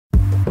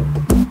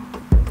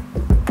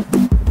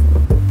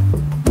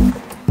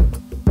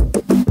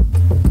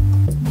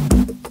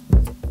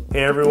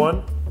Hey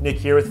everyone, Nick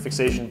here with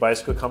Fyxation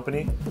Bicycle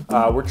Company.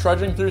 We're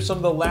trudging through some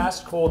of the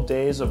last cold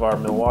days of our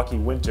Milwaukee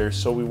winter,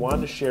 so we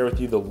wanted to share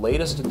with you the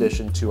latest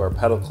addition to our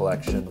pedal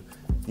collection,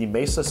 the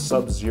Mesa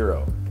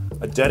Subzero,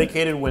 a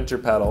dedicated winter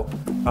pedal.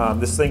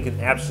 This thing can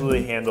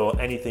absolutely handle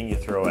anything you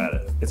throw at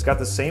it. It's got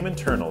the same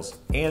internals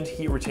and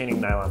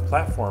heat-retaining nylon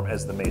platform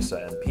as the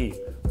Mesa MP,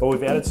 but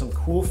we've added some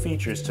cool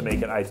features to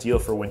make it ideal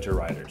for winter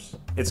riders.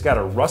 It's got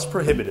a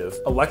rust-prohibitive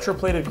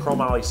electroplated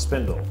chromoly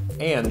spindle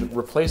and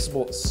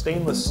replaceable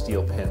stainless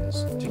steel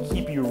pins to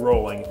keep you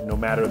rolling no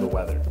matter the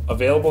weather.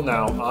 Available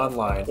now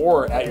online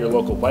or at your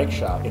local bike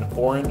shop in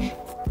orange,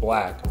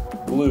 black,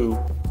 blue,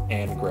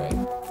 and gray.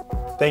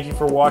 Thank you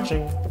for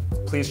watching.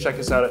 Please check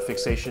us out at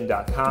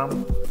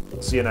Fyxation.com.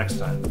 See you next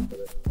time.